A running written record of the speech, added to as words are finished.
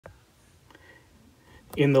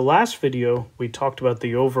In the last video, we talked about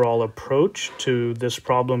the overall approach to this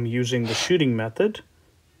problem using the shooting method.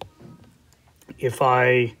 If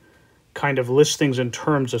I kind of list things in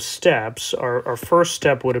terms of steps, our first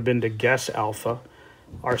step would have been to guess alpha.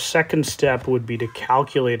 Our second step would be to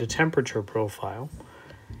calculate a temperature profile,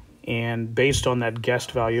 and based on that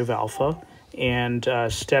guessed value of alpha. And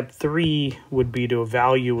step 3 would be to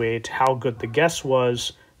evaluate how good the guess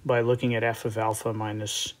was by looking at f of alpha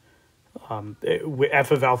minus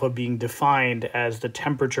f of alpha being defined as the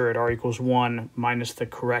temperature at r equals 1 minus the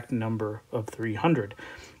correct number of 300.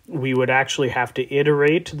 We would actually have to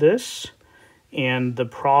iterate this, and the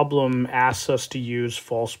problem asks us to use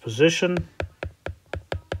false position.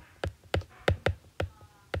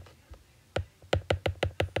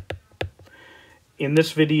 In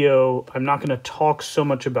this video, I'm not going to talk so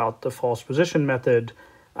much about the false position method.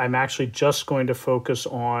 I'm actually just going to focus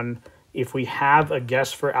on, if we have a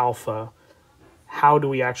guess for alpha, how do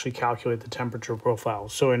we actually calculate the temperature profile?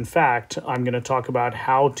 So in fact, I'm going to talk about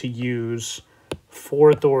how to use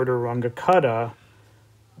fourth order Runge-Kutta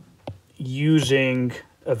using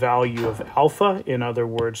a value of alpha, in other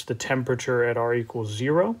words, the temperature at r equals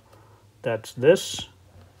 0, that's this,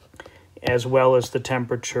 as well as the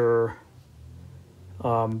temperature,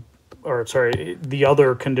 the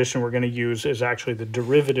other condition we're going to use is actually the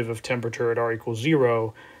derivative of temperature at r equals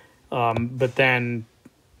 0, but then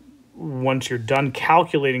once you're done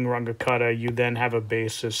calculating Runge-Kutta, you then have a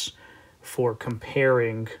basis for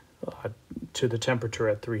comparing to the temperature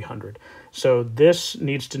at 300. So this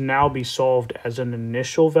needs to now be solved as an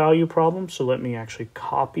initial value problem. So let me actually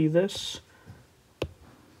copy this.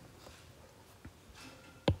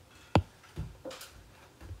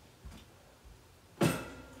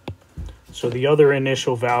 So the other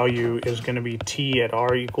initial value is going to be t at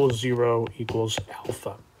r equals 0 equals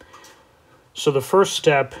alpha. So the first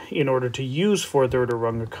step in order to use fourth order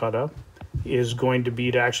Runge-Kutta is going to be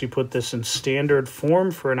to actually put this in standard form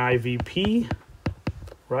for an IVP,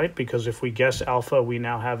 right? Because if we guess alpha, we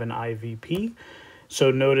now have an IVP. So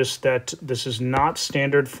notice that this is not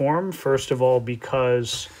standard form, first of all,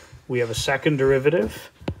 because we have a second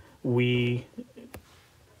derivative. We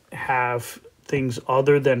have things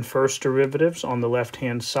other than first derivatives on the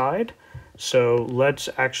left-hand side. So let's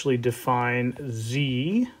actually define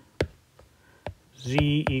z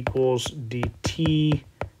equals dt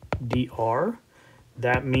dr.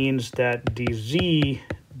 That means that dz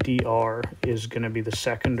dr is going to be the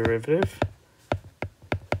second derivative.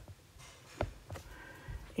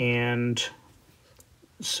 And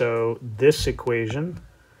so this equation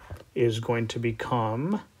is going to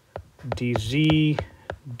become dz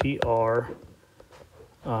dr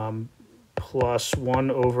plus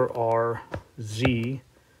 1 over r z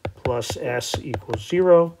plus s equals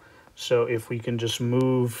 0. So if we can just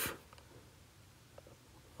move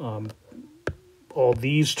all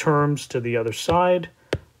these terms to the other side,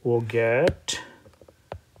 we'll get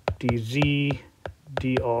dz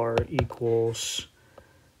dr equals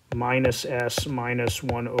minus s minus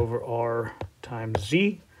 1 over r times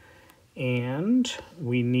z. And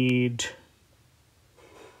we need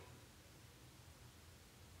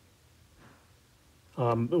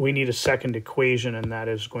a second equation, and that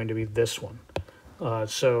is going to be this one.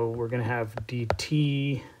 So we're going to have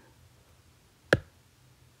dt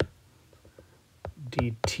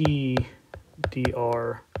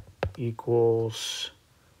dr equals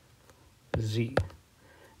z.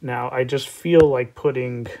 Now I just feel like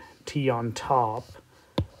putting t on top,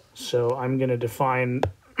 so I'm going to define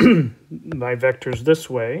my vectors this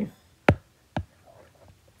way.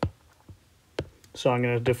 So I'm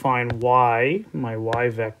going to define y, my y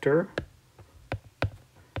vector,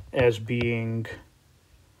 as being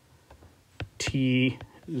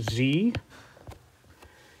tz.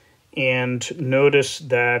 And notice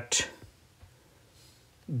that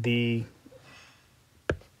the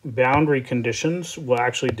boundary conditions will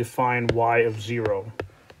actually define y of 0.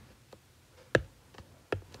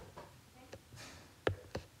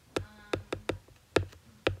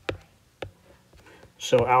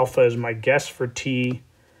 So alpha is my guess for t.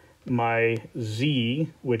 My z,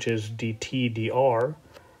 which is dt dr,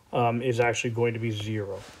 is actually going to be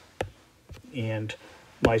 0. And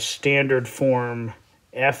my standard form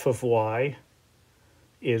f of y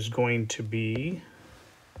is going to be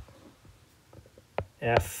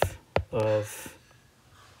f of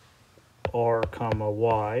r comma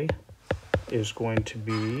y is going to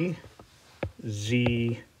be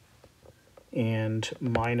z and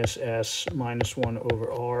minus s minus 1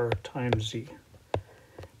 over r times z.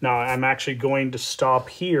 Now I'm actually going to stop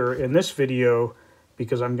here in this video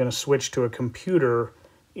because I'm going to switch to a computer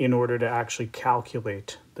in order to actually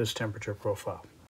calculate this temperature profile.